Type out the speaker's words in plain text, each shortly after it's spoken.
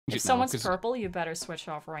If someone's purple, you better switch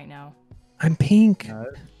off right now. I'm pink. No,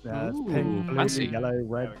 it's pink, blue, Fancy. yellow,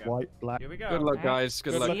 red, white, black. Here we go. Good luck, guys.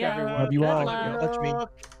 Good luck, everyone. Love you all. luck. Don't touch me.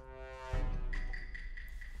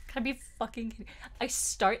 Can I be fucking kidding? I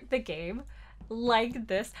start the game like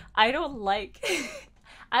this. I don't like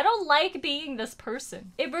I don't like being this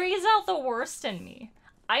person. It brings out the worst in me.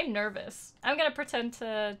 I'm nervous. I'm gonna pretend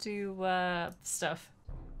to do stuff.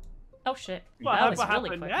 Oh shit. That was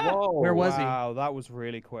really quick. Yeah. Whoa, where was he? Wow, that was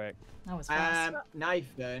really quick. That was fast.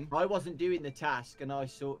 Nathan, I wasn't doing the task and I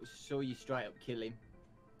saw you straight up kill him.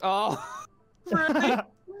 Oh. Really?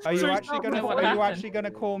 Are you So actually gonna? what Are you happened? actually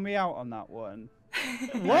gonna call me out on that one?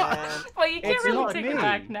 What? Well, you can't It's really not take me. it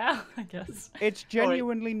back now, I guess. It's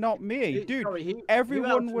genuinely not me, dude. Sorry, who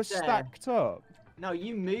Everyone else was there? stacked up. No,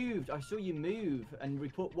 you moved. I saw you move and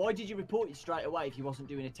report. Why did you report it straight away if you wasn't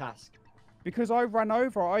doing a task? Because I ran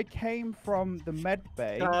over. I came from the med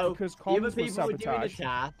bay So, because the other comms was people were doing a sabotaged.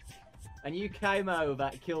 task, and you came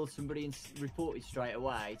over, killed somebody, and reported straight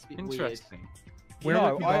away. It's a bit weird. Interesting. Where No, were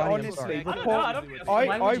you I body? I'm honestly sorry. report. I don't think Why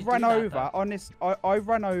I would you ran do that, over. though? I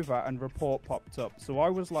ran over and report popped up. So I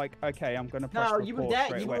was like, okay, I'm gonna press No, report you were there.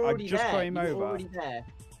 straight You away. were I already just there. came You were over. already there.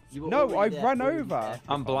 You were No, already I there, ran already over. there.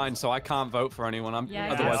 I'm blind, so I can't vote for anyone. Yeah, I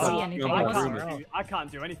otherwise can't see I'll- anything. I'm I ruined. can't I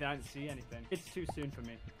can't do anything. I didn't see anything. It's too soon for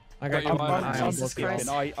me. I got Got your you. mind. I'm Jesus looking.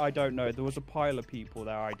 Christ. I don't know. There was a pile of people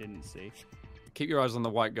there I didn't see. Keep your eyes on the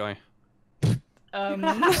white guy.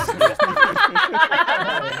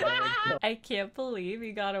 I can't believe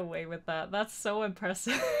you got away with that. That's so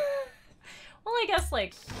impressive. Well, I guess,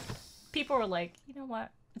 like, people were like, you know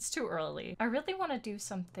what? It's too early. I really want to do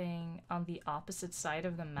something on the opposite side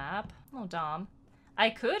of the map. Oh, Dom. I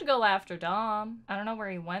could go after Dom. I don't know where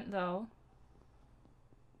he went, though.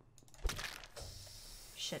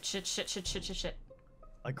 Shit, shit, shit, shit, shit, shit, shit.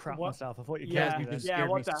 I crap What? myself. I thought you Yeah, killed me You then. just Yeah, scared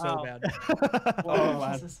what me the so hell? bad. Oh,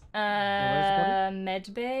 man. Jesus. Where's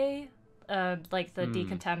Medbay, like the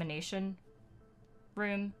decontamination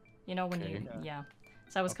room. You know when Okay. you, yeah.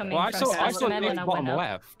 So I was coming Well, I from saw specimen Nath and I bottom went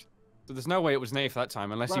up. left. So there's no way it was Nath that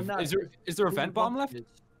time, unless Well, you. no, Is there a vent bottom left?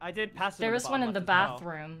 I did pass it. There is one in the bottom left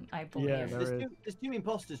bathroom, I believe. Yeah, there is. There's two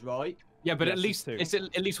imposters, right? Yeah, but Yes, at least there's two.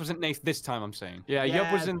 at least wasn't Nath this time. I'm saying. Yeah, Yub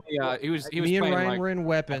Yeah, was in the. He was Me and playing Ryan like. were in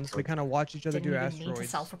weapons. We kind of watched each other Didn't do even need to asteroids.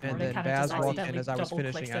 self-report And it, then kinda Baz just walked in accidentally as I was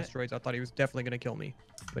double-clicked finishing it. asteroids. I thought he was definitely going to kill me,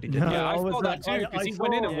 but he No, didn't. Yeah, I was saw that too because he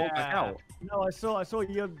went in and walked back Yeah. out. No, I saw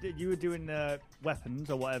you were doing weapons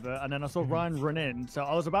or whatever, and then I saw Ryan run in. So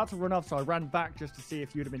I was about to run off, so I ran back just to see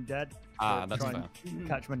if you'd have been dead. Ah, to that's try fair. and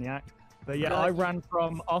catch him in the act. But yeah, Right. I ran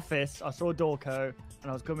from office. I saw Dorco,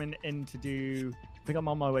 and I was coming in to do. I think I'm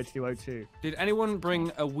on my way to do O2. Did anyone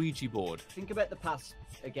bring a Ouija board? Think about the past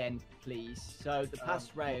again, please. So the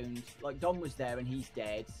past round, like Dom was there and he's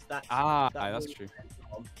dead. That's That's really true. depends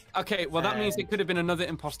on. Okay, well that means it could have been another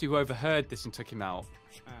imposter who overheard this and took him out.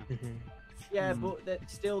 Yeah, but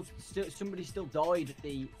that still somebody still died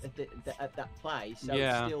at that place. So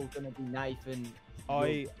Yeah. it's still gonna be Nathan,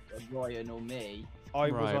 I- Ryan, or me. I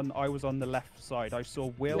Right. was on the left side. I saw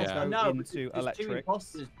Will Yeah. go No, but into there's two electric.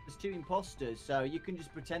 imposters. There's two imposters, so you can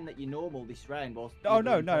just pretend that you're normal this round. Whilst Oh the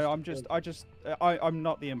other no, imposters I'm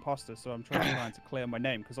not the imposter, so I'm trying to clear my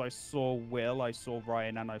name because I saw Will, I saw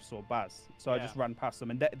Ryan, and I saw Baz. So I just ran past them,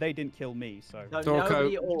 and they didn't kill me. So No,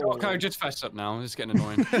 nobody at all. Dorco, just fess up now. It's getting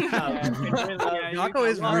annoying. Narco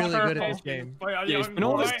is really good at this game. Yeah, it's been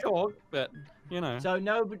all this talk, but you know, So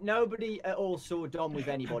nobody at all saw Dom with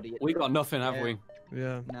anybody. we got nothing, have Yeah. we?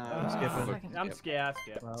 Yeah. No. Skipping. I'm scared.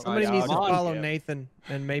 Somebody yeah, needs to I'll- follow Nathan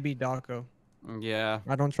and maybe Daco. Yeah.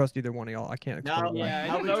 I don't trust either one of y'all. I can't No, explain why. Yeah,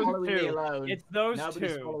 it's nobody's those following me two. alone. It's those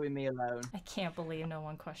Nobody's two. following me alone. I can't believe no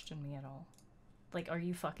one questioned me at all. Like, are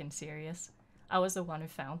you fucking serious? I was the one who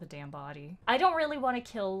found the damn body. I don't really want to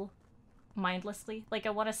kill mindlessly. Like,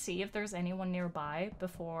 I want to see if there's anyone nearby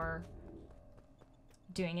before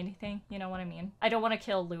doing anything, you know what I mean? I don't want to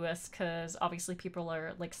kill Lewis because obviously people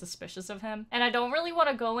are like suspicious of him, and I don't really want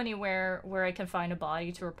to go anywhere where I can find a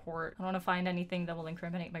body to report. I don't want to find anything that will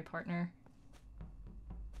incriminate my partner.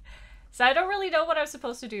 So I don't really know what I'm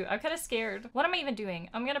supposed to do. I'm kind of scared. What am I even doing?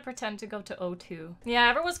 I'm gonna pretend to go to O2. Yeah,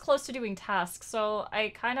 everyone's close to doing tasks, so I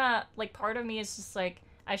kind of, like, part of me is just like,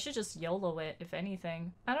 I should just YOLO it, if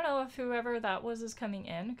anything. I don't know if whoever that was is coming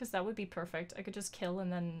in, because that would be perfect. I could just kill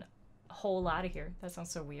and then hole out of here. That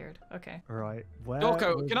sounds so weird. Okay. Right. Where?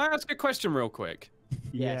 Dorco, can I ask a question real quick?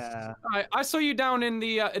 Yeah. Alright, I saw you down in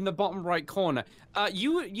the bottom right corner.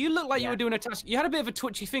 You looked like you were doing a task. You had a bit of a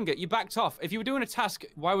twitchy finger. You backed off. If you were doing a task,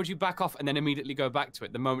 why would you back off and then immediately go back to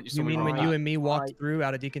it the moment you saw You me? mean go when back? you and me walked through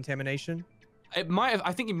out of decontamination? It might have.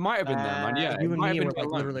 I think he might have been there, man. Yeah. You it and might me have were been like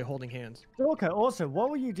alone. literally holding hands. Okay. Also, what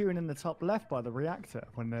were you doing in the top left by the reactor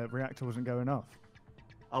when the reactor wasn't going off?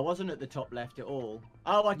 I wasn't at the top left at all.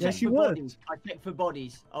 Oh, I checked Yes, you for were. bodies. I checked for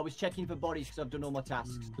bodies. I was checking for bodies because I've done all my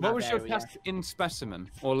tasks. What was your area. task in specimen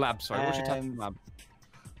or lab? Sorry, what's your task in lab?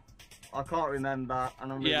 I can't remember,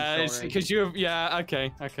 and I'm really Yeah, it's sorry. because you. Yeah.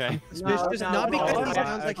 Okay. Okay. Suspicious, no, not no, because he no,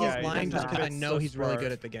 sounds like he's okay, lying, just no. because I know he's really Sus, good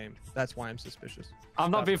bro. at the game. That's why I'm suspicious.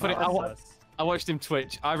 I'm not being funny. Sus. I watched him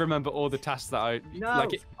Twitch. I remember all the tasks that I No,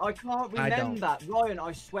 like. I can't I don't. remember. Ryan,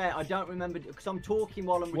 I swear, I don't remember because I'm talking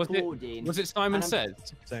while I'm recording. Was it Simon and Says?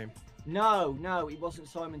 Same. No, it wasn't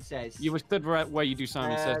Simon Says. You were stood right where you do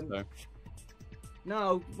Simon Says though.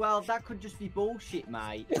 No, well, that could just be bullshit,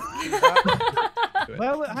 mate.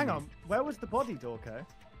 Hang on. Where was the body, Dorco?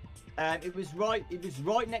 It was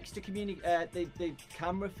right next to the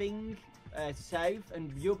camera thing, south,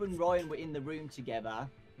 and Yub and Ryan were in the room together.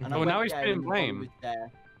 And I Oh, now went he's there putting and Ryan blame. was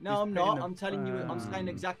there. No, He's I'm putting not. the- I'm telling you. I'm saying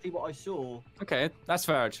exactly what I saw. Okay, that's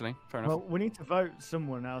fair actually. Fair enough. Well, we need to vote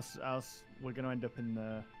someone else. Else we're going to end up in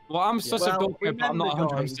the. Well, I'm sus of Well, Dorco, but I'm not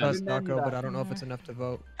remember, 100%. guys, Does Darko, but remember. I don't know if it's enough to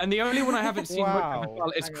vote. And the only one I haven't seen much of as Wow. well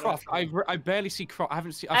is Hang on, Croft. I barely see Croft. I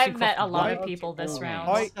haven't seen. I've seen met Croft a lot in of people this Oh, round.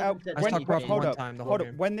 I Hold talked about hold one up, time the whole hold up.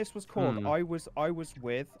 game. When this was called, Hmm. I was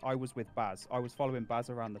with Baz. I was following Baz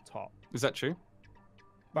around the top. Is that true?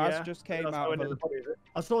 Baz Yeah, just came that's out how I of know a... the body is it.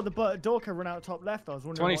 I saw the Dorco run out top left. I was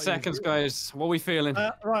wondering. 20 what he was seconds, doing. guys. What are we feeling?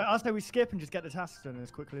 Right, I say we skip and just get the tasks done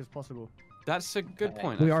as quickly as possible. That's a good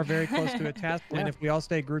point. We are very close to a task plan if we all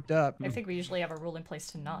stay grouped up. I think we usually have a rule in place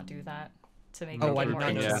to not do that, to make Oh, it I did more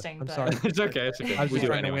not know that. interesting. I'm but sorry. It's okay. It's okay. I was We just do it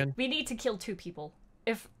trying to anyway. win. we need to kill 2 people.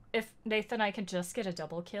 If Nathan and I can just get a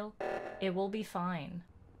double kill, it will be fine.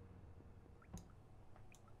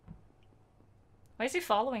 Why is he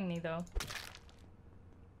following me though?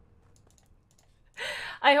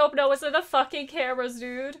 I hope no one's in the fucking cameras,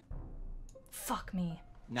 dude. Fuck me.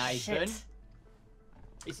 Nathan. Shit.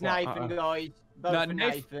 It's What? Nathan, guys. Vote No, for Nathan-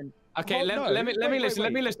 Nathan. Okay, Oh, let no. me Wait, listen.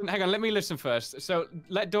 Let me wait. listen. Hang on, let me listen first. So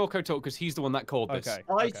let Dorco talk because he's the one that called this. Okay.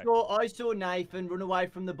 I saw Nathan run away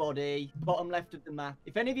from the body, bottom left of the map.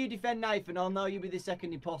 If any of you defend Nathan, I'll know you'll be the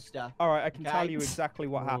second imposter. All right, I can tell Okay. you exactly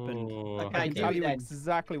what happened. Ooh. I Okay, can do tell it you then.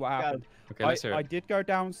 exactly what happened. Okay, let's hear I it. did go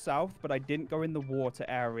down south, but I didn't go in the water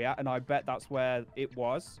area, and I bet that's where it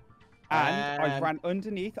was. And I ran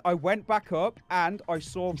underneath. I went back up, and I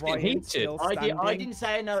saw He's getting Ryan heated. still I standing. didn't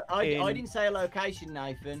say no. I in- didn't say a location,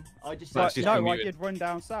 Nathan. I just Right, said. she's No, been I muted. did run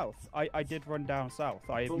down south. I did run down south.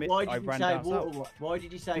 I But admit why I did you ran say down south. water? Why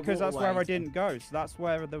did you say Because that's where I waterways? didn't go. So that's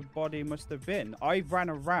where the body must have been. I ran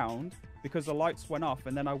around because the lights went off,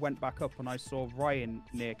 and then I went back up and I saw Ryan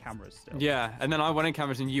near cameras still. Yeah, and then I went in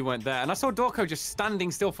cameras and you went there, and I saw Dorco just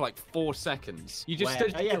standing still for like 4 seconds. You just Where?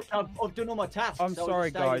 stood. Oh, yeah, I've done all my tasks. I'm so I sorry,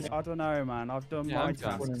 was just staying guys. there. I don't know, man. I've done Yeah, my I'm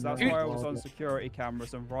done. tasks. That's Who- why I was on security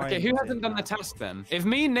cameras and Ryan. Okay, who was hasn't in done the that. task then? If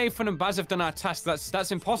me, Nathan, and Baz have done our task,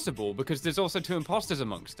 that's impossible because there's also 2 imposters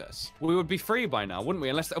amongst us. We would be free by now, wouldn't we?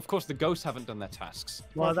 Unless, of course, the ghosts haven't done their tasks.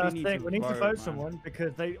 Well, Probably that's the need thing. to We need to vote, vote man. someone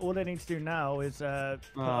because all they need to do now is. Put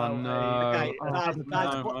Oh, out no. Okay, Oh, Baz,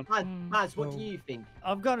 no, Baz, what do you think?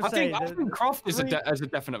 I've got to I say. think Croft is three- as a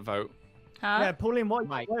definite vote. Huh? Yeah, Pauline,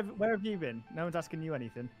 Mate. where have you been? No one's asking you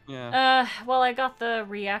anything. Yeah. Well, I got the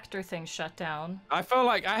reactor thing shut down. I feel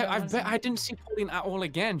like I wasn't- bet I didn't see Pauline at all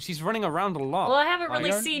again. She's running around a lot. Well, I haven't Like,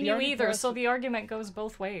 really the seen only you either, so person- the argument goes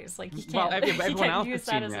both ways. Like, you well, can't, you everyone else can't has use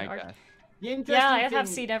that seen as me, an I argument. guess. The Yeah, interesting I have thing-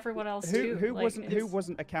 seen everyone else too. Who like, wasn't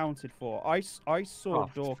it's- accounted for? I saw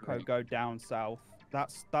Croft, Dorco right. go down south.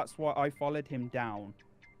 That's why I followed him down.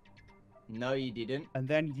 No, you didn't. And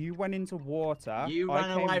then you went into water. You I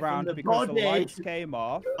ran came away from round the because body. the lights came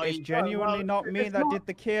off. Oh, It's you- genuinely well, not me it's that not- did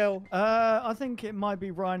the kill. I think it might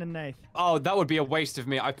be Ryan and Nath. Oh, that would be a waste of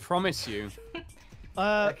me. I promise you.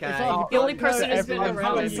 Okay. It's like The only you person know who's been everyone-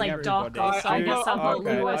 around voting is like everybody. Doc, so I guess I'll vote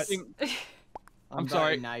Okay, Lewis. I'm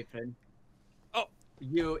sorry. voting Nathan. Oh.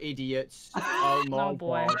 You idiots. Oh my Oh,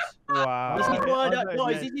 boy. God. Wow. This is why I I don't, voted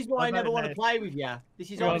guys, Nath. this is why I I never voted want to Nath. play with you.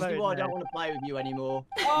 This is Yeah, I honestly voted why I don't Nath. want to play with you anymore.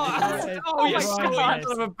 Oh, you Ryan son is-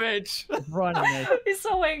 of a bitch. Ryan and Nath. He's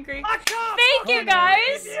so angry. Thank you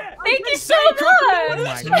guys. Thank you so Oh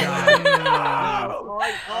much. my god. No,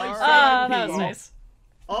 That was I nice.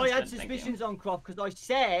 I had Thank you. suspicions on Croft because I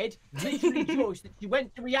said literally just that she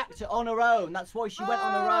went to reactor on her own. That's why she went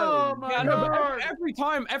on her own. Yeah, no, but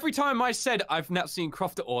every time I said I've not seen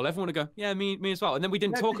Croft at all, everyone would go, yeah, me as well, and then we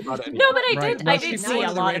didn't talk about it anymore. No, but I Right. did. No, I she did flew see a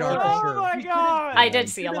under the lot of radar people. for sure. Oh my god! I did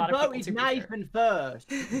see a lot of people. voted To be Nathan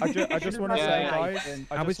first. I just want to say, guys.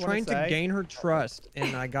 I was trying to gain her trust,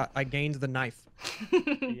 and I gained the knife.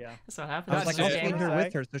 Yeah. That's what happens. I was like, in I'll this stay game. here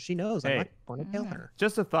with her so she knows I'm Hey. not going to kill her.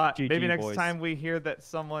 Just a thought. GG, Maybe next boys. time we hear that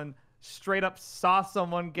someone straight up saw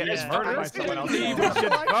someone get Yes, murdered by fuckers. someone else, we Yeah.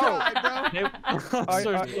 should I'm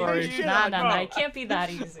so sorry. Nah, it can't be that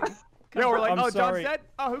easy. Yeah, we're like, I'm oh, John's sorry. dead?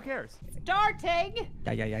 Oh, who cares? Starting.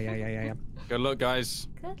 Yeah. Good luck, guys.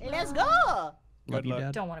 Let's go. Love you, luck.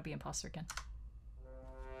 Dad. Don't want to be imposter again.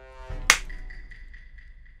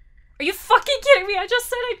 Are you fucking kidding me? I just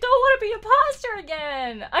said I don't want to be imposter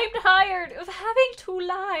again. I'm tired of having to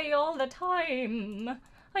lie all the time.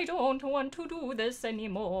 I don't want to do this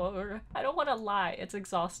anymore. I don't want to lie. It's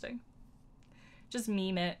exhausting. Just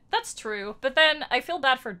meme it. That's true. But then I feel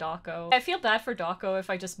bad for Dawko. I feel bad for Dawko if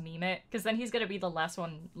I just meme it, because then he's gonna be the last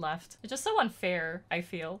one left. It's just so unfair, I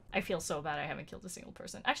feel. I feel so bad I haven't killed a single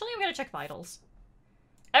person. Actually, I'm gonna check vitals.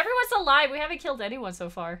 Everyone's alive. We haven't killed anyone so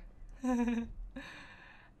far.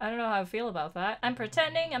 I don't know how I feel about that. I'm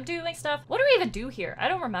pretending, I'm doing stuff. What do we even do here? I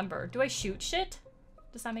don't remember. Do I shoot shit?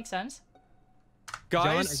 Does that make sense?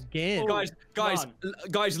 Guys, John, again.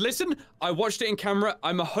 guys, listen. I watched it in camera.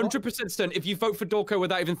 I'm 100% certain. If you vote for Dawko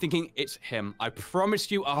without even thinking, it's him. I promise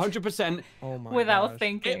you 100%. Oh my Without gosh.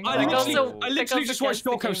 thinking. I That literally, goes I literally just watched against the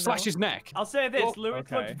Dawko game, slash though. his neck. I'll say this, Well, Lewis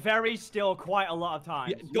okay. looked very still quite a lot of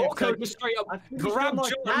times. Yeah, Dawko just straight up grabbed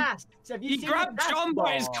John. He grabbed John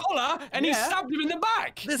by his collar and he stabbed him in the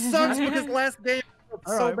back. This sucks with this last game.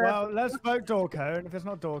 All So right, bad. well, let's vote Dawko, and if it's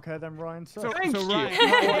not Dawko, then Ryan sucks. Thank you.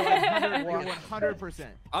 Ryan, you're 100%.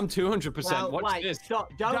 I'm 200%. Well, Watch wait, this. stop.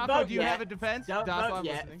 Don't Dawko, vote do you yet. have a defense? Don't Dawko, vote I'm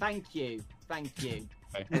yet. listening. Thank you. Thank you.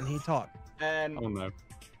 And he talked. Oh no.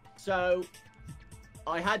 So,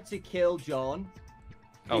 I had to kill John.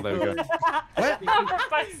 Oh, there we go. What? For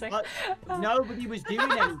fuck's sake. But nobody was doing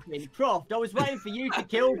anything. Croft, I was waiting for you to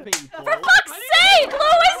kill people. For fuck's sake,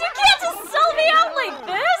 Louis, you can't just sell me out like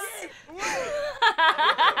this!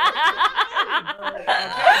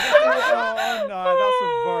 Oh no, that's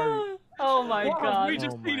a vote. Oh my god. We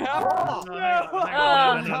just need No, help.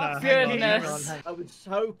 Oh, goodness. I was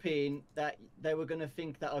hoping that they were going to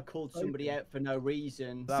think that I called somebody out for no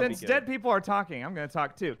reason. That'd be Since good. dead people are talking, I'm gonna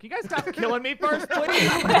talk too. Can you guys stop killing me first, please?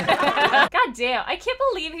 God damn, I can't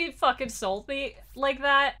believe he fucking sold me like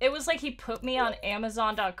that. It was like he put me on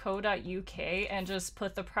Amazon.co.uk and just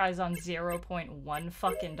put the price on 0.1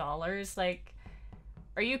 fucking dollars. Like,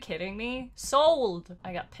 are you kidding me? Sold!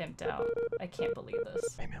 I got pimped out. I can't believe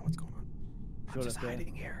this. Hey man, what's going on? I'm just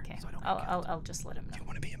hiding here, Okay, so I don't get killed. I'll just let him Do know. you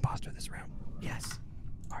want to be imposter this round? Yes.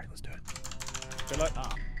 All right, let's do it. Good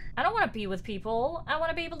luck. I don't want to be with people. I want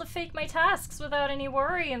to be able to fake my tasks without any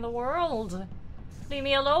worry in the world. Leave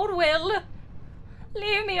me alone, Will.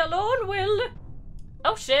 Leave me alone, Will.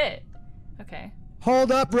 Oh shit. Okay.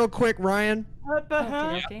 Hold up real quick, Ryan.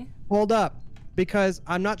 Okay, okay. Hold up. Because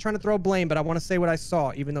I'm not trying to throw blame, but I want to say what I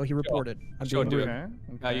saw, even though he reported. I'm Sure, being do rude.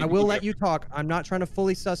 it. I will let you talk. I'm not trying to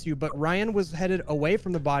fully suss you, but Ryan was headed away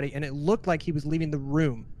from the body, and it looked like he was leaving the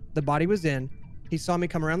room. The body was in. He saw me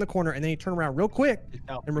come around the corner, and then he turned around real quick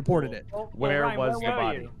and reported it. Where Ryan, was the were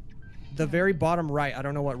body? you? The very bottom right. I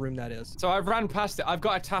don't know what room that is. So I ran past it. I've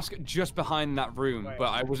got a task just behind that room, but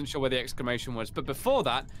I wasn't sure where the exclamation was. But before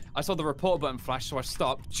that, I saw the report button flash, so I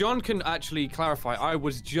stopped. John can actually clarify. I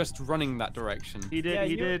was just running that direction. He did. Yeah,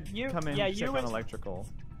 he you- did you- come in yeah, check you on and- electrical,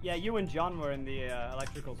 Yeah, you and John were in the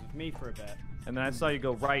electricals with me for a bit. and then I saw you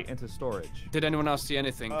go right into storage. Did anyone else see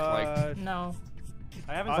anything? Like, No.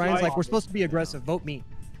 I haven't Ryan's seen like, we're supposed to be aggressive. Vote me.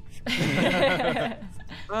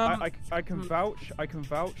 I can vouch. I can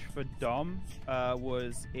vouch for Dom.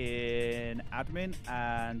 Was in admin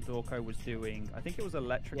and Dawko was doing. I think it was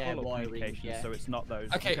electrical Yeah, or wiring, communications. yeah. So it's not those.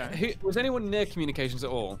 okay, was anyone near communications at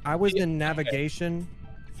all? I was in navigation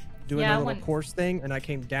doing Yeah, a little when- course thing, and I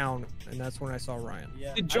came down, and that's when I saw Ryan.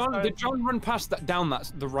 Yeah. Did I John started- run past that down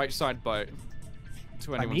the right side boat?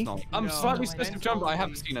 To anyone's me? knowledge. I'm No, slightly I suspicious of didn't. John, but I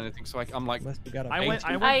haven't seen anything, so I'm like, Unless we got a I went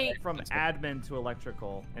I- from admin to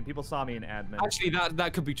electrical, and people saw me in admin. actually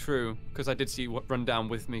that could be true because I did see what run down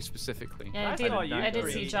with me specifically. Yeah, I I did, saw you I did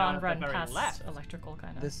three see down John at the run very past left. electrical,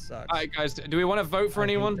 kind of. This sucks. All right, guys, do we want to vote for I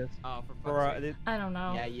hate anyone? this. Oh, for For, fuck's sake. I don't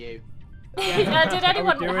know. Yeah, you. Did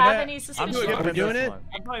anyone doing have it? any I'm suspicions? skipping we doing this it? one.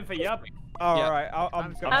 I'm voting for Yup. All Yeah. right,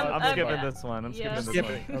 I'm skipping this one. I'm skipping this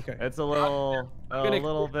one. Okay. It's a little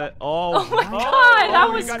bit. Oh, Oh my god, that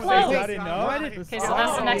was guys close. say I didn't know. Okay, so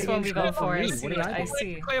that's the next one we go for. I see. I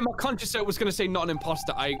see. Clear my conscience, so it was gonna say not an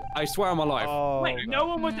imposter. I swear on my life. Oh, Wait, no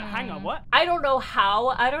one was. Hang on, what? I don't know how.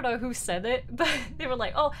 I don't know who said it, but they were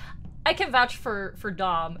like, "Oh, I can vouch for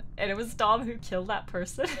Dom," and it was Dom who killed that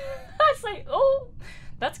person. I was like, "Oh,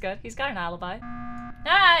 that's good. He's got an alibi."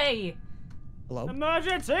 Hey. Hello?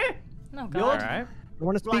 Emergency! No You're- god. all right. I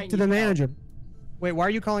want to speak Ryan, to you the fell. manager. Wait, why are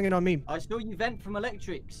you calling it on me? I saw you vent from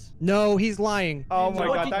electrics. No, he's lying. Oh So my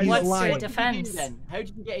what god, did that you- is What's lying. your what did you do defense? then? How did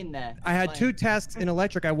you get in there? I had Explain. 2 tasks in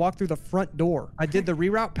electric. I walked through the front door. I did the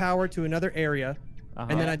reroute power to another area,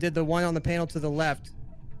 and then I did the one on the panel to the left.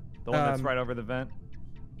 The one that's um, right over the vent.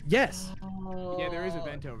 Yes. Yeah, there is a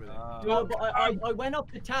vent over there. No, but I went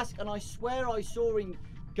up the task and I swear I saw him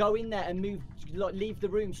go in there and move, like, leave the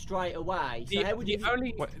room straight away. So how would you?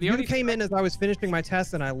 You came in as I was finishing my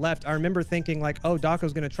test and I left. I remember thinking like, oh,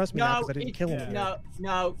 Daco's gonna trust me now because I didn't kill him.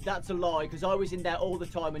 No, that's a lie because I was in there all the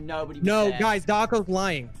time and nobody was No, there. guys, Daco's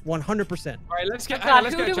lying. 100%. All right, let's get. God,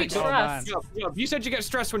 let's who get do we a check. trust? Yob, you said you get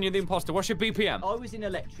stressed when you're the imposter. What's your BPM? I was in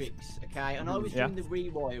electrics, okay, and I was Yeah. doing the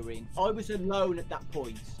rewiring. I was alone at that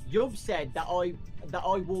point. Yub said that I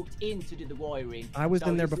walked in to do the wiring. I was so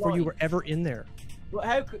in there he's before you lying. were ever in there. Well,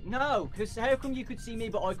 how could because how come you could see me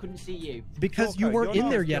but I couldn't see you? Because you Daco, weren't you're in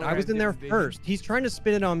not there yet. I was in there vision. first. He's trying to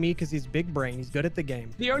spin it on me because he's big brain. He's good at the game.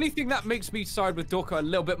 The only thing that makes me side with Dorka a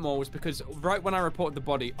little bit more was because right when I reported the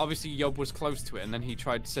body, obviously Yob was close to it, and then he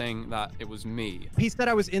tried saying that it was me. He said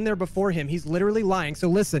I was in there before him. He's literally lying. So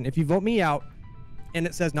listen, if you vote me out and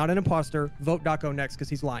it says not an imposter, vote Daco next because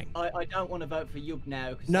he's lying. I don't want to vote for Yub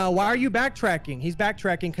now. No, why are you backtracking? He's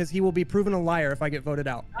backtracking because he will be proven a liar if I get voted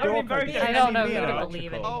out. I'm being very I don't know who defensive. to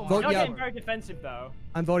believe anymore. Vote You're yeah. getting very defensive though.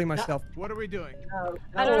 I'm voting myself. What are we doing?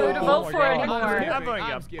 I don't know who to vote for God. anymore. I'm voting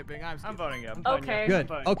I'm up. skipping. I'm voting up. Okay. Good.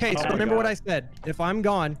 Fine. Okay, so Oh my remember what God. I said. If I'm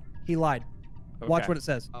gone, he lied. Watch Okay. what it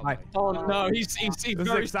says. Oh Bye. my Oh no, he's This is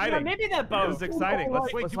very exciting. Yeah, maybe they're This is both. exciting.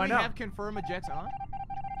 Let's Wait, do find we out. have confirm ejects on?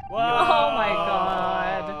 Whoa. Oh my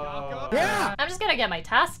god. Yeah. I'm just gonna get my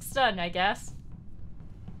tasks done, I guess.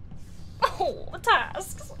 Oh, the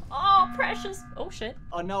tasks. Oh, precious. Oh shit.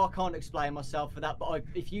 I know I can't explain myself for that, but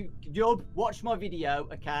if you Yub, watch my video,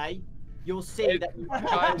 okay, you'll see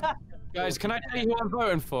that. Guys, can I tell you who I'm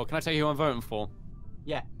voting for? Can I tell you who I'm voting for?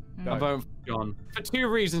 Yeah. I'm voting for John. For 2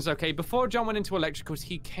 reasons, okay? Before John went into electricals,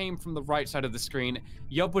 he came from the right side of the screen.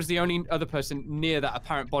 Yob was the only other person near that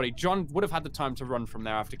apparent body. John would have had the time to run from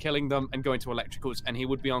there after killing them and go into electricals, and he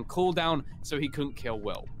would be on cooldown, so he couldn't kill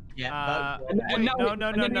Will. Yeah. Wait, no.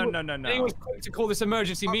 And he was quick to call this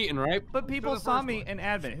emergency meeting, right? But people the saw first me one. in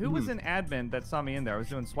admin. Who was in admin that saw me in there? I was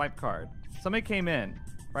doing swipe card. Somebody came in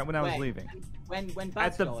right when I was When? leaving. When At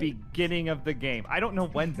Baz the died. beginning of the game. I don't know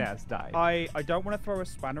when Baz died. I don't want to throw a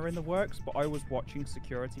spanner in the works, but I was watching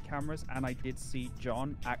security cameras and I did see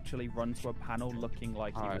John actually run to a panel looking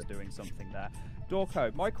like he was doing something there.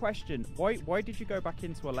 Dorco, my question, why did you go back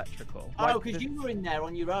into electrical? Oh, because you were in there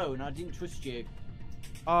on your own. I didn't trust you.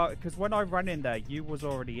 Because when I ran in there, you was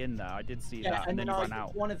already in there. I did see Yeah, that, and then you I ran did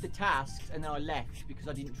out. one of the tasks, and then I left because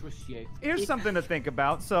I didn't trust you. Here's something to think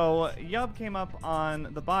about. So, Yub came up on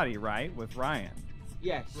the body, right? With Ryan.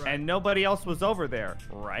 Yes. And nobody else was over there,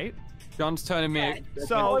 right? John's turning me.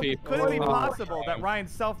 So, people. could it be Oh. possible that Ryan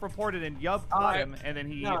self-reported and Yub caught him, and then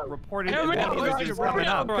he reported Hey, and then he was wait, just wait, coming wait,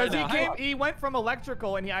 up? wait, Because wait, he went from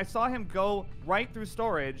electrical, and I saw him go right through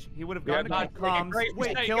storage. He would have gone Yeah, to not making comms, great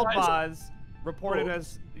mistake, killed guys. Boz, reported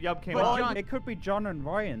as Yub came Well, up. it could be John and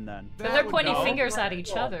Ryan then. But they're pointing No. fingers at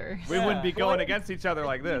each other. We wouldn't be going against each other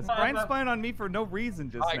like this. Brian's spying on me for no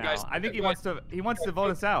reason just Alright, now. guys, I think he wants to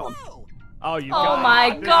vote us out. Oh, you Oh got my it.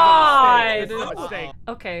 This is a God. mistake. This is a mistake.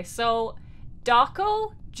 Okay, so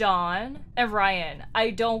Daco, John, and Ryan.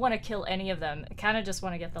 I don't want to kill any of them. I kind of just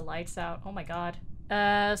want to get the lights out. Oh my god.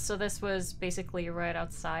 So this was basically right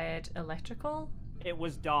outside electrical? It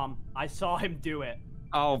was Dom. I saw him do it.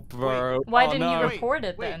 Oh, bro. Why Oh, didn't no. you report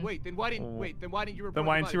it Wait, then? wait, then why didn't you report Then why the didn't body? you That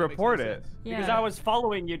makes report no it? sense. Because Yeah. I was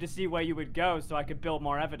following you to see where you would go so I could build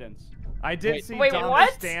more evidence. I did Wait, see wait, Dom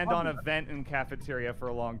what? stand on a vent in cafeteria for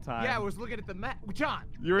a long time. Yeah, I was looking at the map. John,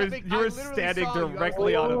 You were I think I you were literally standing saw you. I was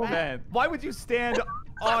directly looking on at a the map. vent. Why would you stand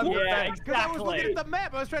on the Yeah, vent? Because I was looking exactly. at the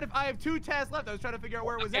map. I have 2 tasks left. I was trying to figure out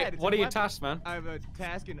where it was Okay, at. It's what in are your weapons. tasks, man? I have a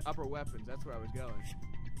task in upper weapons. That's where I was going.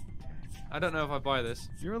 I don't know if I buy this.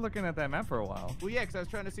 You were looking at that map for a while. Well, yeah, because I was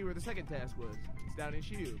trying to see where the second task was. It's down in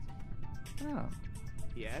shields. Oh.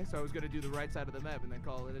 Yeah, so I was gonna do the right side of the map and then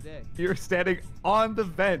call it a day. You're standing on the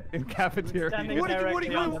vent in cafeteria. Standing What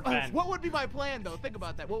directly on the vent. would be my plan though? Think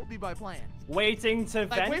about that. What would be my plan? Waiting to Like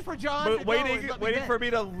vent. wait for John. But to go and waiting let me for vent. me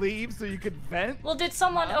to leave so you could vent? Well, did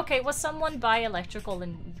someone? Okay, was someone by electrical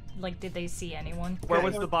and like did they see anyone? Where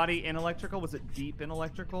was the body in electrical? Was it deep in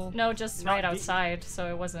electrical? No, just Not right deep. outside, so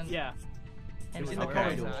it wasn't. Yeah. It was in in the the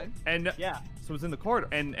corridor. Outside. And Yeah. so it was in the corridor,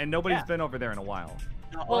 and nobody's Yeah. been over there in a while.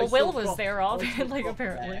 No, I Well, saw Will was Croc- there, I all saw like Croc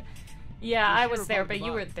apparently. there. Yeah, You I should was there, report but the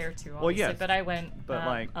you were body. there too, Well, obviously. yes, but I went but,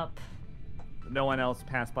 like- up. No one else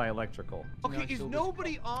passed by electrical. Okay, is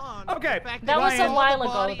nobody on? Okay. The fact That was you a saw while the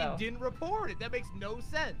ago, body though. and didn't report it. That makes no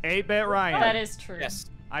sense. 8-bit Ryan. That is true. Yes.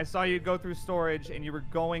 I saw you go through storage, and you were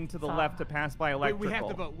going to the Fuck. left to pass by Wait, electrical. we have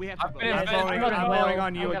to vote. We have to I've vote. been- I'm I'm voting, voting I'm Will. voting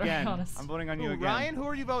on I you gotta be again. honest. I'm voting on Who, you again. Ryan, who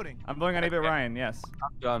are you voting? I'm voting on 8-bit Ryan. Yes.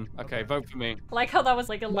 Done. Okay, vote for me. Like how that was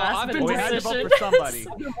like a Well, last I've minute been We had to decision. vote for somebody.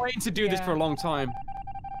 I've been waiting to do this Yeah. for a long time.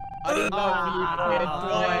 I didn't know if you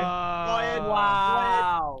Ryan.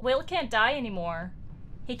 Wow. Will can't die anymore.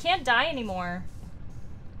 He can't die anymore.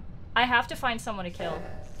 I have to find someone to kill.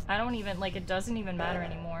 I don't even, like, it doesn't even matter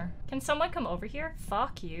anymore. Can someone come over here?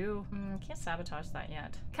 Fuck you. Can't sabotage that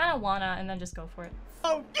yet. Kinda wanna, and then just go for it.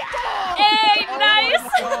 Oh, Hey, nice!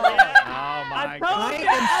 Oh my god.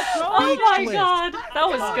 Oh my god, that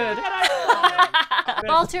was good.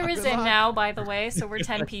 Walter is in now, by the way, so we're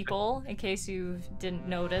 10 people, in case you didn't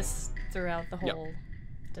notice throughout the Yep. whole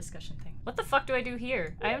discussion thing. What the fuck do I do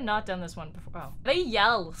here? I have not done this one before. Oh. They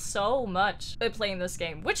yell so much by playing this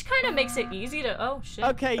game, which kind of makes it easy to- oh shit.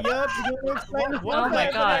 Okay, yeah. Oh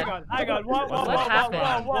my god. Hang on. What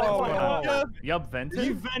happened? Whoa. Yup, vented.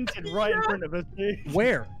 You vented right in front of us, dude.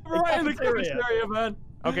 Where? Right in the cafeteria. cafeteria, man.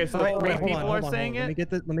 Okay, so Wait, 3 hold on, people hold are on, saying hold on.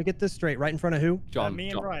 it. Let me get this straight. Right in front of who? John, me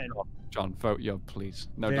and John, Ryan. John, vote Yob, please.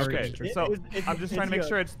 No Very discussion. Okay, so It's- I'm just trying to make it's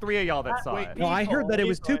sure it's 3 of y'all that saw wait, it. No, I heard that it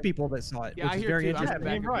was 2 Ryan. people that saw it, Yeah, which I is hear very too. I'm interesting.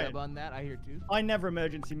 Yeah, back Ryan. up on that. I hear too. I never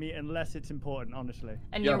emergency meet unless it's important, honestly.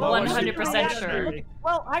 And Yeah, you're well, 100% Yeah. sure.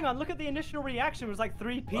 Well, hang on. Look at the initial reaction. It was like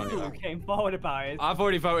 3 people yeah. who came forward about it. I've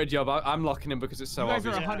already voted Yob. I'm locking him because it's so You guys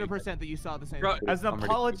obvious. are 100% that you saw the same Bro, thing. As an I'm ready.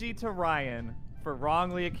 apology to Ryan for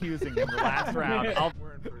wrongly accusing him the last round, I'll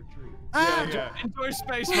We're in for a treat. Enjoy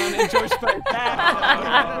space, man. Enjoy space.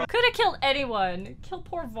 Could have killed anyone. Kill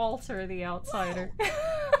poor Walter, the outsider.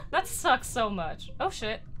 That sucks so much. Oh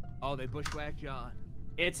shit. Oh, they bushwhacked John.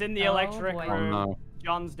 It's in the Oh, electric boy. Oh room. no.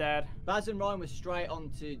 John's dead. Baz and Ryan was straight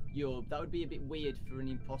onto Yorb. That would be a bit weird for an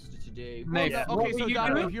imposter to do. Nate, Yeah. what Okay, were so you Doc,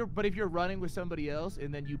 doing? if you're running with somebody else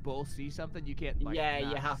and then you both see something, you can't. Like, Yeah, not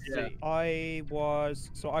you have to. see.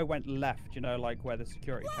 I went left, you know, like where the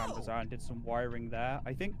security cameras are, and did some wiring there.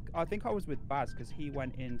 I think I was with Baz because he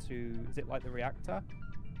went into, is it like the reactor?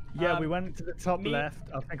 Yeah, we went to the top me- left.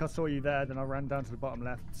 I think I saw you there, then I ran down to the bottom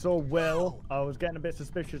left. Saw Will. I was getting a bit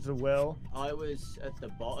suspicious of Will. I was at the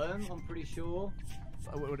bottom, I'm pretty sure.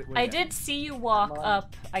 I did see you walk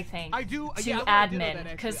up, I think, I do. to Yeah, I did know that, admin,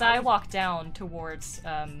 actually. because I I was- walked down towards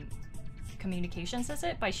communications, is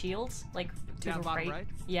it? By Shields? Like, to Down the bottom right? right?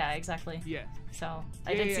 Yeah, exactly. Yeah. So,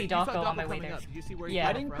 I Yeah, did yeah, see you saw Dawko on my way coming there. up. Did you see where he Yeah.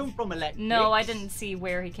 I came didn't from? come from electric. No, I didn't see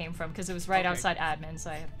where he came from, because it was right Okay. outside admin, so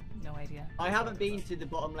I have no idea. I haven't been to the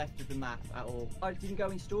bottom left of the map at all. I didn't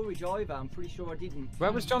go in storage either. I'm pretty sure I didn't.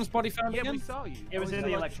 Where was John's body found Yeah, again? we saw you. It was was in in the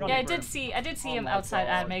the electronic Yeah, I room. did see Oh him my outside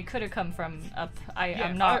God. admin. It could have come from up. Yeah,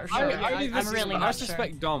 I'm not sure. I I'm really I not sure.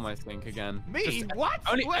 suspect Dom, I think, again. Me? Just- What?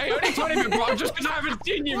 Only, What? I only told him about just because I haven't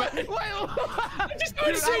seen you, man. I just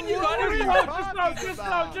haven't seen you, What are you man. talking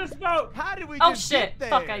about? Just vote. How did we Oh just shit! get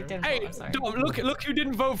Fuck, there? I didn't. Hey, vote, I'm sorry. Dom, look who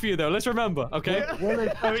didn't vote for you, though. Let's remember, okay? Will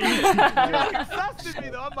is so easy. You're sus me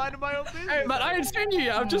though. I'm minding my own business. Hey, man, I ain't seen you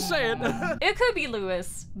yet. I'm just saying. It could be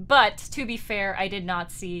Lewis, but to be fair, I did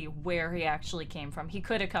not see where he actually came from. He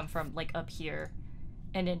could have come from like up here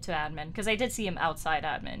and into admin, because I did see him outside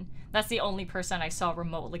admin. That's the only person I saw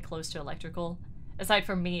remotely close to electrical. Aside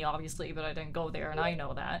from me, obviously, but I didn't go there, and I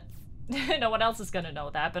know that. No one else is gonna know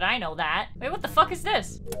that, but I know that. Wait, what the fuck is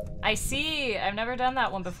this? I see. I've never done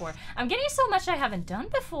that one before. I'm getting so much I haven't done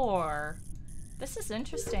before. This is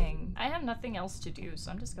interesting. I have nothing else to do, so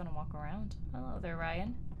I'm just gonna walk around. Hello there,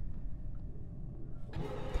 Ryan.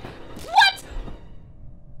 What?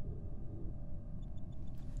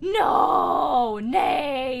 No,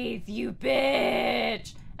 Nave, you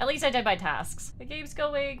bitch. At least I did my tasks. The game's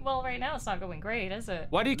going, well, right now it's not going great, is it?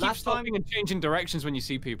 Why do you keep Last time- stopping and changing directions when you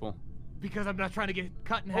see people? Because I'm not trying to get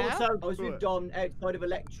cut in half. Also, I was with Dom outside of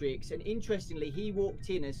electrics, and interestingly, he walked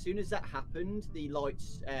in as soon as that happened. The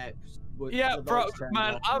lights Yeah, the bro, lights turned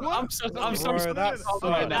man, off. I'm so Bro, sorry. that's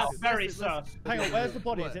That's very sus. Hang on, where's the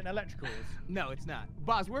body? Is it in electricals? No, it's not.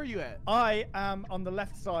 Boz, where are you at? I am on the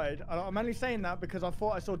left side. I'm only saying that because I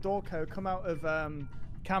thought I saw Dorco come out of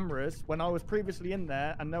cameras when I was previously in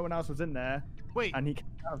there and no one else was in there. Wait. And he came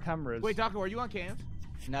out of cameras. Wait, Doctor, are you on cams?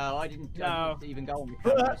 No, I didn't even go on the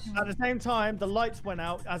But cameras. at the same time, the lights went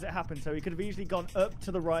out as it happened, so he could have easily gone up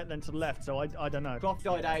to the right, then to the left. So I don't know. Croft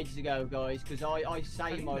died ages ago, guys, because I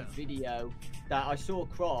say in my video that I saw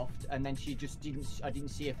Croft and then she just I didn't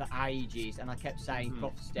see her for ages, and I kept saying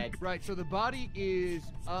Croft's dead. Right, so the body is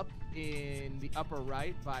up in the upper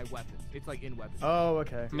right by weapons. It's like in weapons. Oh,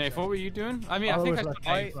 okay. Nath, what were you doing? I mean, I I think was I left saw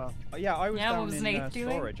hand Nath. as well. Yeah, I was Yeah, what down was in Nate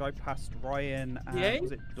doing? storage. I passed Ryan and Yeah?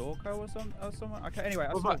 was it Dorco or someone? Okay, anyway,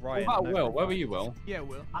 I What saw about, Ryan. what about and Will? then- Where were you, Will? Yeah,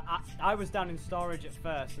 Will. I was down in storage at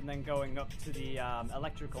first, and then going up to the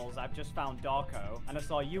electricals. I've just found Darko, and I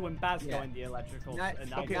saw you and Baz Yeah. going the electricals.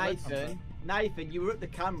 and Nathan, you were at the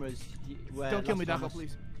cameras. Don't kill me, Doctor,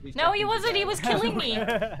 please. No, he wasn't. He was killing me.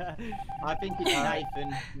 I think it's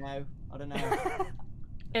Nathan. No, I don't know.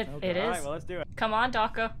 It is. Alright, well, let's do it. Come on,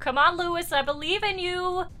 Daka. Come on, Lewis. I believe in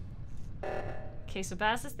you. Okay, so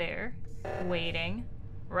Baz is there, waiting.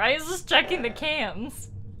 Rise is checking the cams.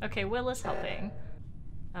 Okay, Will is helping.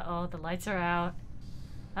 Uh-oh, the lights are out.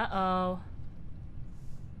 Uh-oh.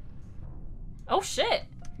 Oh, shit.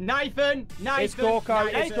 Nathan! It's Dorco!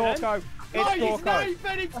 It's Dorco! It's Dorco! It's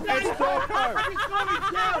Dorco!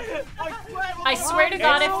 I swear to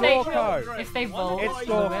God, Dorco. if they vote It's Lewis.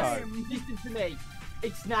 Dorco. Listen to me.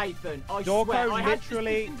 It's Nathan. I Dorco swear. I had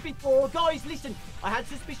literally- suspicions before. Guys, listen. I had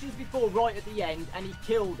suspicions before right at the end, and he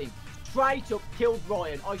killed him. Straight up killed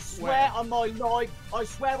Ryan. I swear on my life. I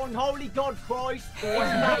swear on holy God Christ. It's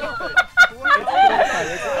Nathan.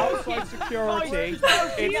 It's outside security.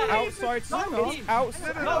 It's outside security. I'm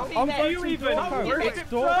voting Dorco. It's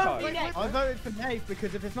Dorco. I voted for Nate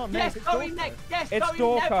because if it's not Nate, Yes, it's go in Dorco. next. Yes, It's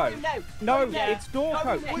go in now, go Dorco. in now. No, Go in now. it's Go in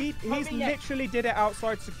Dorco. next. He's Go in next. literally did it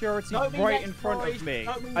outside security Go in right next, in front boys. of me.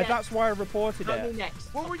 Go in And next. that's why I reported Go in it.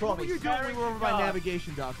 next. What were I you doing when we were over by promise.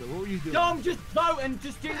 navigation, Doctor? What were you doing? Dom, just vote and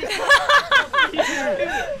just do this.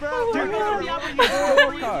 Bro, Dude,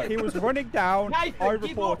 Dorco. He was running down. Nathan, I give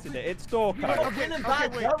reported up. it. It's Dorco. Will and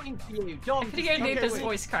Bad voting for you. Dom, I could hear Nathan's wait.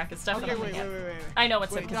 voice crack. It's Okay, definitely wait. him. I know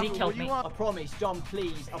it's him Wait, because he Doctor, killed were you me. on- I promise, Dom,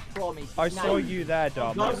 please. I promise. I It's saw Nathan. you there,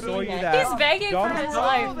 Dom. I Go saw in you there. there. He's begging Dom, for his Oh,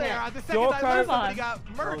 life. there. The second Dorco. I heard Come on. somebody got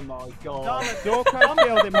Oh murdered. my God. Dorco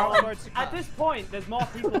killed him outside security. At this point, there's more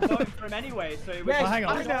people voting for him anyway, so it was Yes, hang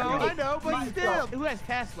on. I know, but Might as still. well. Who has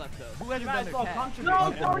tasks left, though? Who hasn't might done as their well task? contribute. No,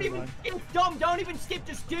 Okay, don't never even mind. skip, Dom. Don't even skip.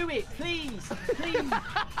 Just do it, please. Please.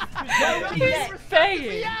 He's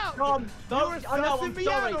begging. Dom, You were don't. I know. sussing I'm me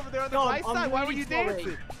sorry. out over there on the Dom, right I'm side. Why were really you sorry.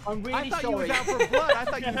 dancing? I'm really I thought you sorry. was out for blood. I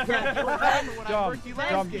thought you was trying to when I Dom, first you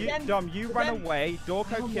Dom, you ran away.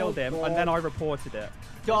 Dorco killed him, and then I reported it.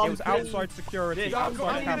 Dom, It was please. outside security, Dom, outside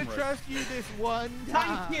I'm gonna cameras. trust you this one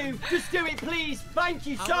time. Thank you. Just do it, please. Thank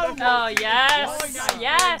you so much. Oh, yes.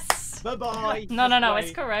 Yes. Bye-bye. No,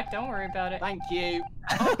 it's correct. Don't worry about it. Thank you.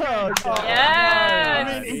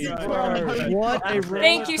 Yes. What a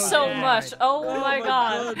Thank you so much. Oh my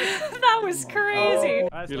God. That was crazy.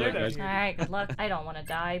 Let's You do look this. good. Alright, good luck. I don't want to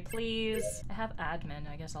die, please. I have admin.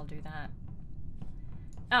 I guess I'll do that.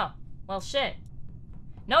 Oh, well, shit.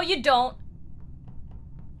 No, you don't.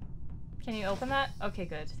 Can you open that? Okay,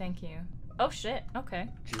 good. Thank you. Oh, shit. Okay.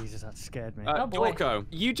 Jesus, that scared me. Oh, boy. Dorco,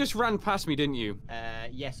 you just ran past me, didn't you?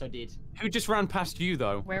 Yes, I did. Who just ran past you,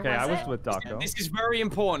 though? Where Okay, was I was it? with Dorco. This is very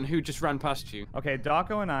important. Who just ran past you? Okay,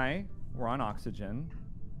 Dorco and I were on oxygen.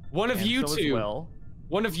 One of and you so was two. Will.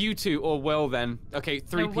 One of you two, or Will then. Okay,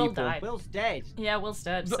 three No, Will people. died. Will's dead. Yeah, Will's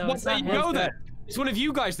dead, But so what it's they not him. know then? It's one of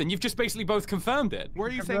you guys then. You've just basically both confirmed it. Where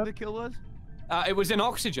are you saying the kill was? It was in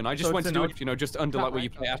oxygen. I just So went it's to do an it, you know, just under like where you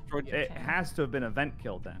play Asteroid. It has to have been a vent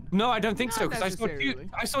kill then. No, I don't think so, Not because necessarily.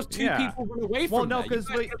 I saw two Yeah. people run away from Well, no, there. You because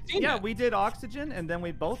guys could have seen it. we did oxygen and then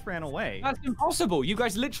we both ran away. That's impossible. You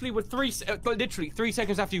guys literally were literally 3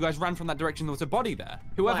 seconds after you guys ran from that direction, there was a body there.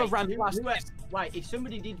 Whoever Wait, ran past this. Wait, if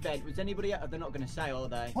somebody did vent, was anybody else? They're not going to say, are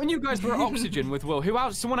they? When you guys were at oxygen with Will, who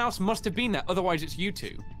else? Someone else must have been there. Otherwise, it's you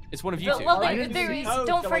two. It's one of you two. Well, I there, didn't there see is, it.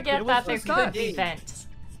 don't Oh, forget it that was there the could be same. vent.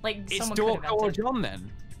 Like, It's someone could have Dorco or vented. John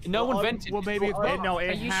then. No one vented. Well, maybe it's No, Are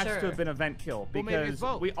it you has sure? to have been a vent kill Well, maybe it's because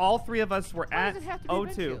both. we all three of us were Why at does it have to be a vent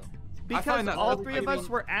O2. kill? Because that all three of us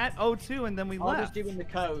were at O2 and then we I was left. doing the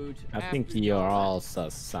code. I think you're all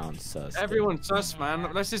sus. Sound sus. Everyone's sus,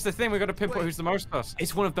 man. This is the thing. We got to pinpoint who's the most sus.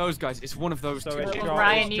 It's one of those guys. It's one of those So two. it's Well, John-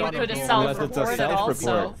 Ryan, you John could have and self-reported self-report.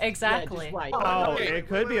 also. Yeah, Exactly. just wait. Oh, Okay. it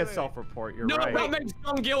could be a self-report. You're No, right. that makes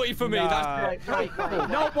John guilty for me. Nah. That's Wait.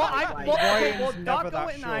 No, well, Ryan's never Daco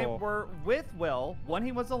that and I sure. were with Will when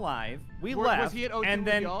he was alive. We Was left, he at O2 and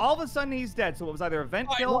with then y'all? all of a sudden he's dead. So it was either a vent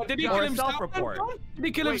Wait, kill what, did he or kill a himself? self-report. Did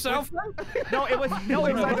he kill himself? No, it was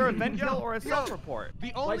either a vent kill or a self-report.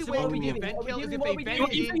 The only so way what to we be a doing? vent What we kill is doing? if What they we vent doing?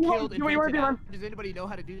 being killed and What you wanna vented do, out. man? Does anybody know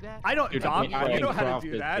how to do that? I don't, Dude, Dom. I You know how to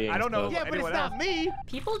do crafted that. I don't know. things, Yeah, but it's anyone not else. me.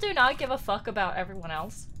 People do not give a fuck about everyone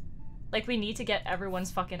else. Like, we need to get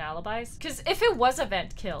everyone's fucking alibis. Because if it was a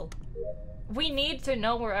vent kill, we need to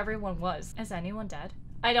know where everyone was. Is anyone dead?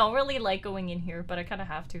 I don't really like going in here, but I kind of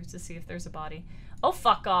have to see if there's a body. Oh,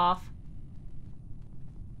 fuck off.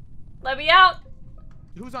 Let me out!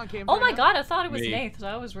 Who's on camera? Oh my right god, I thought it was Me. Nath, so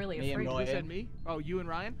I was really Me and afraid. now? Who Ryan. said me? Oh, you and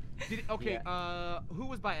Ryan? Okay, who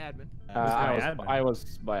was by admin? I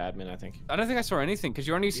was by admin, I think. I don't think I saw anything because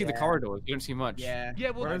you only see the Yeah. corridors. You don't see much. Yeah.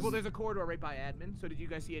 Yeah, well, Where's- there's a corridor right by admin. So did you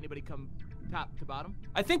guys see anybody come top to bottom?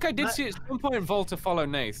 I think I did see at some point Volta follow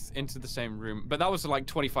Nath into the same room, but that was like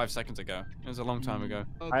 25 seconds ago. It was a long time ago.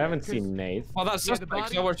 Okay, I haven't 'cause- seen Nath. Oh, that's Yeah, the suspect. 'Cause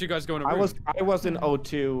body- I watched you guys go in a room. I was in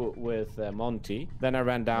O2 with Monty. Then I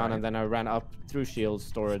ran down and then I ran up through shield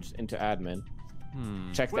storage into admin.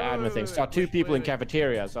 Checked the Wait, admin wait, thing. wait, Saw two wait, people in wait.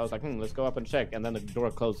 cafeteria, so I was like, let's go up and check. And then the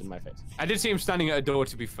door closed in my face. I did see him standing at a door,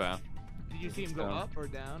 to be fair. Did you see him go So- up or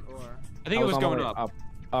down or? I think it was on my going way up.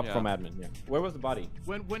 Up Yeah. from admin. Yeah. Where was the body?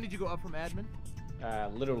 When did you go up from admin?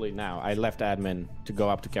 Literally now. I left admin to go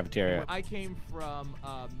up to cafeteria. I came from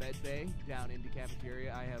med bay down into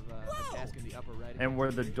cafeteria. I have a task in the upper right. And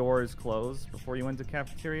were the doors closed before you went to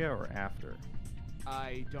cafeteria or after?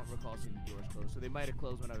 I don't recall seeing the doors closed, so they might have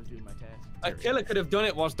closed when I was doing my task. A killer could have done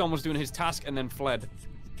it whilst Dom was doing his task and then fled.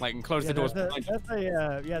 Like, and closed the doors behind you.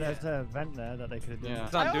 There's a vent there that they could have done. Yeah.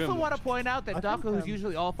 It's I not doing also want much. to point out that I think, Daco, who's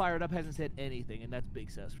usually all fired up, hasn't said anything, and that's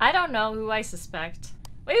big sus. I don't know who I suspect.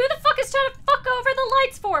 Wait, who the fuck is trying to fuck over the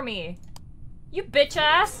lights for me? You bitch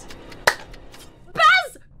ass!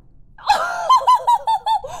 Baz!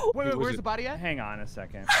 Wait, where's the body at? Hang on a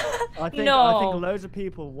second. I think No. loads of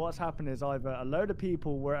people. What's happened is either a load of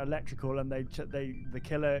people were electrical and the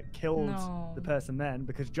killer killed No. the person then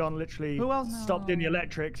because John literally Who else? stopped doing the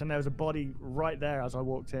electrics and there was a body right there as I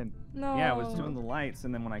walked in. No. Yeah, I was doing the lights,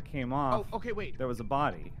 and then when I came off, Oh, okay, wait. there was a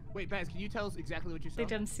body. Wait, Baz, can you tell us exactly what you saw? They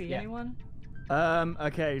didn't see Yeah. anyone?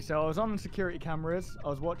 Okay, so I was on security cameras. I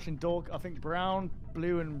was watching I think brown,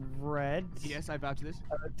 blue, and red Yes, I vouch this.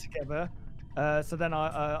 together. So then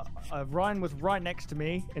Ryan was right next to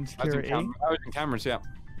me in I was in security I was in cameras, yeah.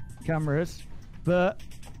 cameras, but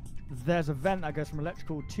there's a vent that goes from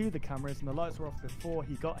electrical to the cameras, and the lights were off before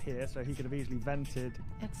he got here, so he could have easily vented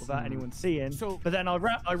It's- without anyone seeing. So- but then I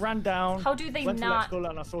ran down. How do they went to not- electrical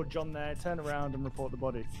and I saw John there. Turn around and report the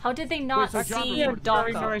body. How did they not so John see reported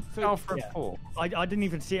Very Daco? nice So- self-report. I didn't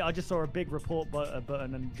even see it. I just saw a big report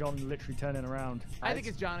button and John literally turning around. I think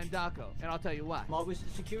it's John and Daco, and I'll tell you why. I was at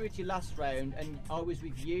security last round, and I was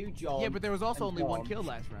with you, John. Yeah, but there was also and only one Dom. kill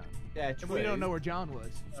last round. Yeah, And true. we don't know where John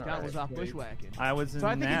was. John Alright, was off true. bushwhacking. I was in So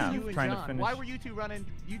I think nav it's you and trying to John. finish. Why were you two running?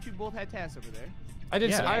 You two both had tasks over there. I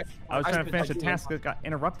did. Yeah, I was trying to finish a spent- task that got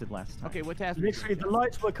interrupted last time. Okay, what task? were you Literally, doing? the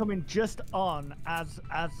lights were coming just on as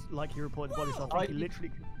like he reported the body. So I think he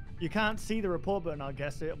literally. You can't see the report button, I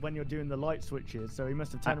guess, when you're doing the light switches. So he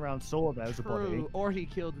must have turned around, saw there was a body. True, or he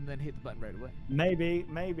killed and then hit the button right away.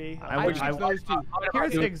 Maybe. I would- think those two.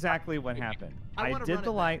 Here's exactly what happened. I I wanna did run the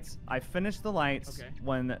it back. lights. I finished the lights. Okay.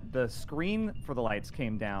 When the screen for the lights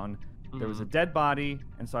came down, there was a dead body,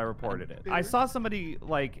 and so I reported it. I saw somebody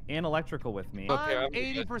like in electrical with me. Okay, I'm I'm-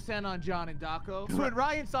 80% on John and Daco. So when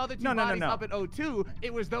Ryan saw the two No, bodies no. up at O2,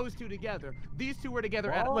 it was those two together. These two were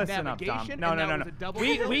together at Listen up, navigation. Dom. No, and that no. was a double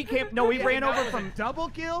We kill. we ran that over was a from double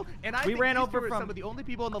kill, and I we think ran these over two are from- some of the only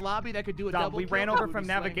people in the lobby that could do a Dom, double we kill. ran I over would from be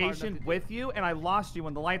slaying hard enough navigation to do with you, and I lost you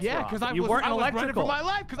when the lights Yeah, were off. because You weren't in I was running electrical. for my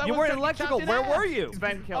life. Because I You was weren't in getting electrical. chopped in Where were half. you?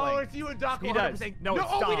 Vent killing. Oh, it's you and Daco. He 100%. does. No, it's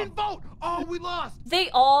oh, we Dom. didn't vote. Oh, we lost. They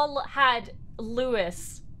all had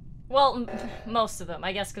Lewis. Well, most of them,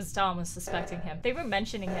 I guess, because Tom was suspecting him. They were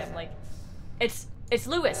mentioning him, like, it's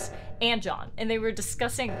Lewis and John, and they were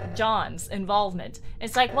discussing John's involvement.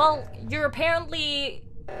 It's like, well, you're apparently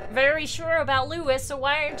very sure about Lewis, so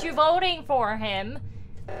why aren't you voting for him?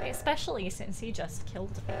 Especially since he just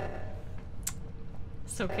killed me.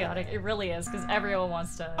 So chaotic. It really is, because everyone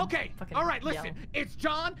wants to. Okay. fucking All right. Listen. yell. It's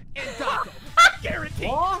John and Daco. Guaranteed.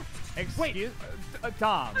 What? Excuse,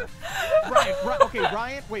 Tom. Ryan. Okay.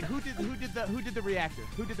 Ryan. Wait. Who did the reactor? Who did the reactor?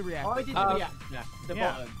 I did the reactor. The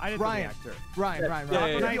Yeah, bottom. I did Ryan. the reactor. Ryan. Yeah,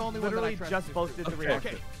 I'm yeah. the only one that I Literally trust. just both did the reactor.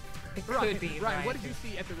 Okay. It Ryan, could be. Ryan, what did you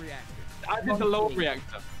see at the reactor? I did the low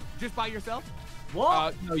reactor. Just by yourself?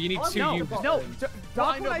 What? No, you need Oh, two no. users. No, Doc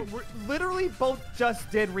I and know, I but we're- literally both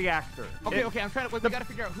just did reactor. Okay. I'm trying to. We gotta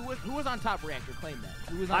figure out who was on top reactor. Claim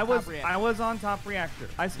that. Who was on I top was reactor? on top reactor.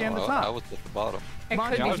 I scanned the I top. was at the bottom. It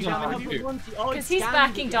Monty, could I be was John. on top. Because he's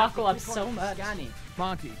backing Daco up so much.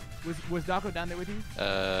 Monty. Was Daco down there with you?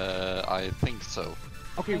 I think so.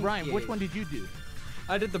 Okay, Thank Ryan. Which you. one did you do?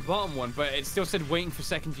 I did the bottom one, but it still said waiting for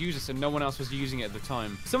second user, so no one else was using it at the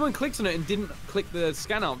time. Someone clicked on it and didn't click the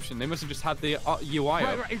scan option. They must have just had the UI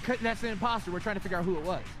up. Right. That's an imposter. We're trying to figure out who it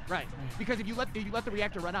was. Right. Because if you let the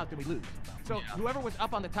reactor run out, then we lose. So whoever was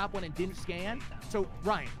up on the top one and didn't scan. So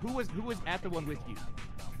Ryan, who was at the one with you?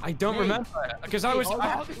 I don't remember because I was.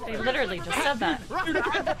 They literally just said that.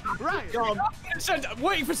 Ryan. It said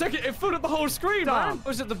waiting for a second. It filled up the whole screen, man. I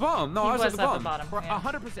was at the bottom. No, He I was at the bottom.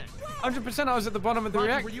 100%. 100%. I was at the bottom of the Monty,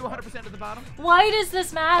 reactor. were you 100% at the bottom? Why does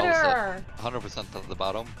this matter? 100% at the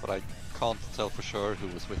bottom, but I can't tell for sure who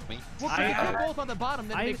was with me. Well, if you're both on the bottom,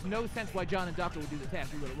 then it makes no sense why John and Daco would do the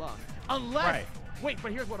task. We would have lost. Unless. Right. Wait,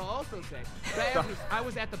 but here's what I'll also say. I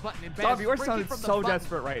was at the button and Baz Tom, you are sprinted sounding from the so button.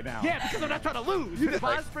 desperate right now. Yeah, because I'm not trying to lose.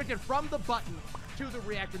 Baz sprinted from the button to the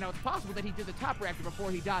reactor. Now, it's possible that he did the top reactor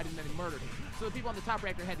before he died and then he murdered him. So the people on the top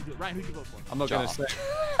reactor had to do it. Ryan, who'd you vote for? I'm not gonna say.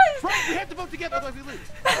 Ryan, we have to vote together, otherwise we lose.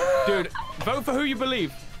 Dude, vote for who you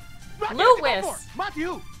believe. Monty, Lewis. Monty,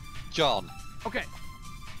 who? John. Okay.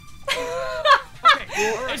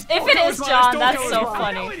 If it is John, that's so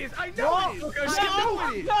funny. I know it is. I know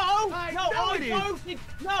it is. I voted.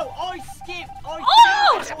 No, I skipped. Oh!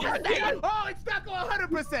 Oh, it's Daco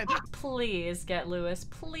 100%. Please get Lewis.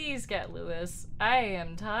 Please get Lewis. I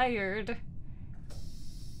am tired.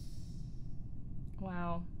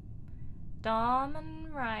 Wow. Dom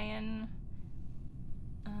and Ryan.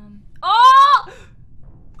 Oh! Oh!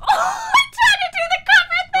 I tried to do the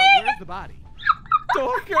cover thing! Where's the body?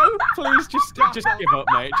 Dorco, please just give up,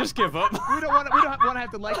 mate. Just give up. We don't want to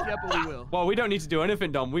have to light you up, but we will. Well, we don't need to do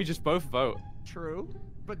anything, Dom. We just both vote. True.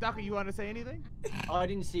 But Daco, you want to say anything? I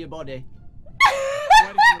didn't see a body. Why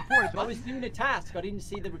did you report it? I was doing a task. I didn't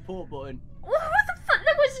see the report button. What the fuck?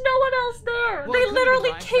 There was no one else there. Well, it They could've been literally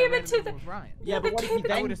Ryan, 'cause I came ran into over the. with Ryan. Yeah, but what if he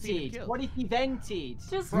I would've seen him vented? killed. What if he vented?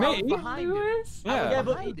 Just Bro, me, behind him. Lewis. Yeah. Yeah,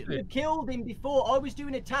 but behind him. you killed him before. I was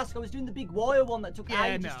doing a task. I was doing the big wire one that took Yeah,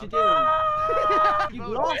 ages no. to do. You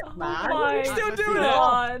Vote. lost, Oh man. my Still doing it.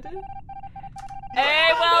 God.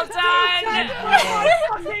 Hey, well done.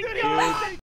 Dude,